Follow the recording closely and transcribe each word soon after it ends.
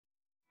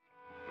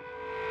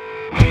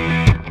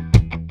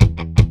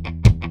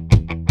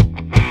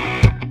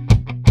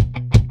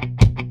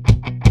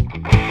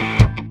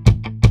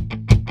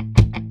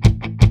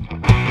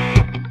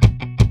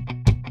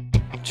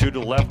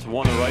left,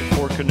 one to the right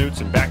for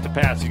Knutson. Back to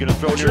pass. He's going to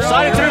throw near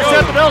side. It's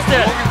intercepted.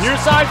 Elstead. Near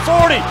side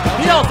 40.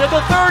 The Elstead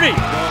to 30.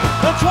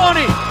 The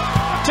 20.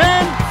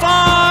 10,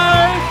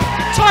 5.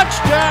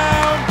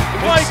 Touchdown,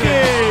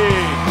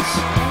 Vikings.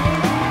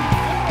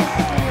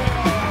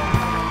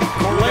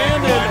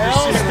 Landon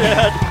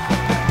Elstead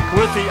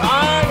with the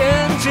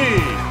INT.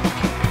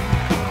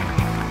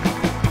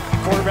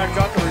 Quarterback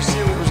thought the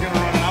receiver was going to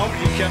run out.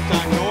 He kept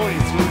on going.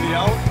 He threw the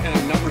out, and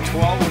number 12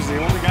 was the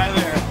only guy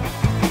there.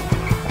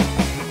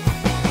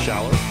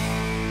 Schaller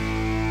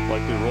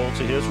likely roll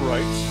to his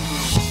right,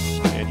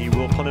 and he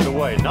will punt it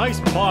away. Nice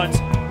punt.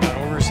 Got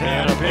over his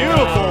head. And a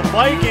beautiful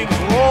Vikings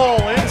roll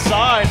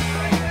inside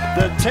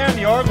the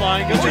 10-yard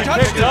line. Going to be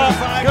picked up.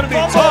 Going to be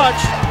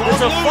touched.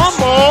 It's a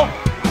fumble.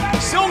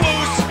 Still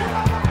loose.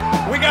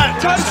 We got a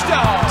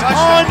touchdown.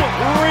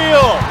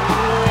 Unreal.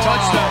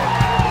 Touchdown.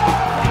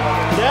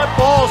 That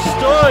ball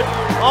stood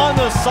on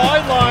the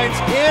sidelines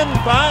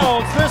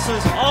inbounds. This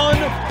is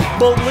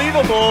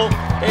unbelievable.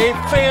 A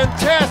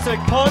fantastic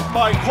punt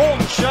by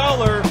Colton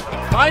Schaller.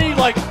 I need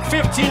like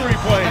 15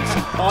 replays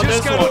on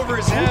this one. Over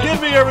his head.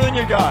 Give me everything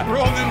you got.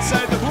 Rolled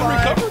inside the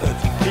 5. Recovered it.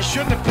 He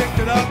shouldn't have picked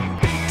it up.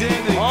 He did.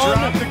 And he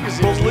dropped it because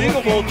he was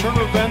unbelievable turn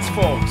of events,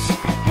 folks.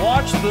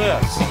 Watch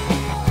this.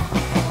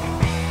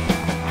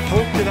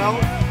 Poked it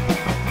out.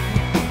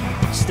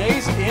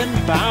 Stays in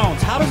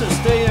bounds. How does it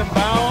stay in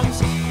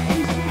bounds?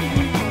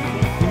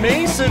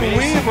 Mason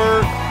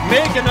Weaver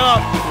making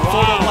up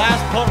for the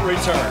last punt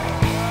return.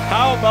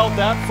 How about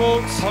that,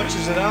 folks?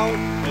 Punches it out.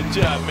 Good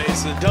job,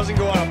 Mason. Doesn't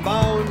go out of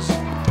bounds.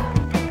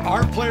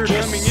 Our player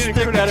coming in. Stick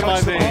that in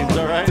my veins,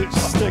 all right?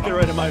 Just stick it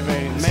right in my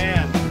veins.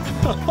 Man,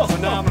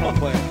 phenomenal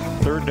play.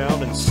 3rd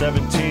down and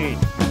 17.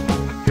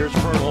 Here's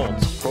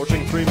Fernholz.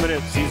 Approaching 3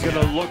 minutes. He's going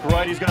to look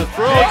right. He's going to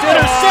throw. It's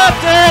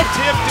intercepted.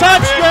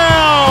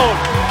 Touchdown.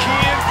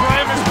 Kean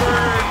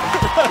Primusberger.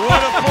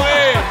 What a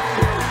play.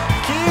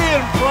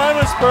 Kean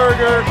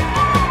Primusberger.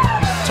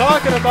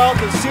 Talking about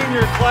the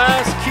senior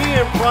class.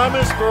 Kean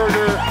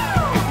Primusberger.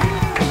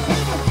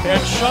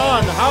 And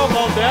Sean, how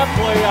about that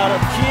play out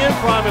of Kean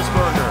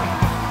Primusberger?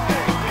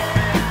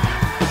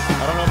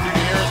 I don't know if you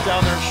can hear us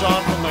down there,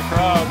 Sean, from the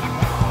crowd.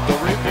 The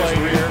replay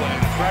here.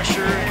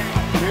 Pressure.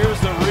 Here's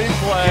the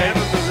replay.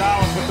 Gavin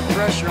Gonzalez with the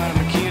pressure on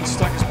him. McKeon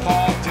stuck his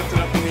paw, tipped it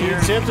up in the air.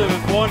 He tipped it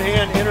with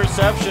one-hand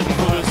interception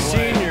for the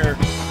senior.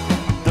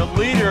 The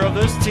leader of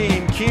this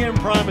team, Kean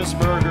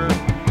Primusberger,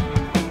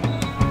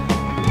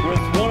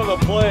 with one of the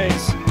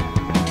plays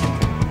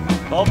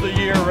of the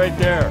year right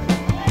there.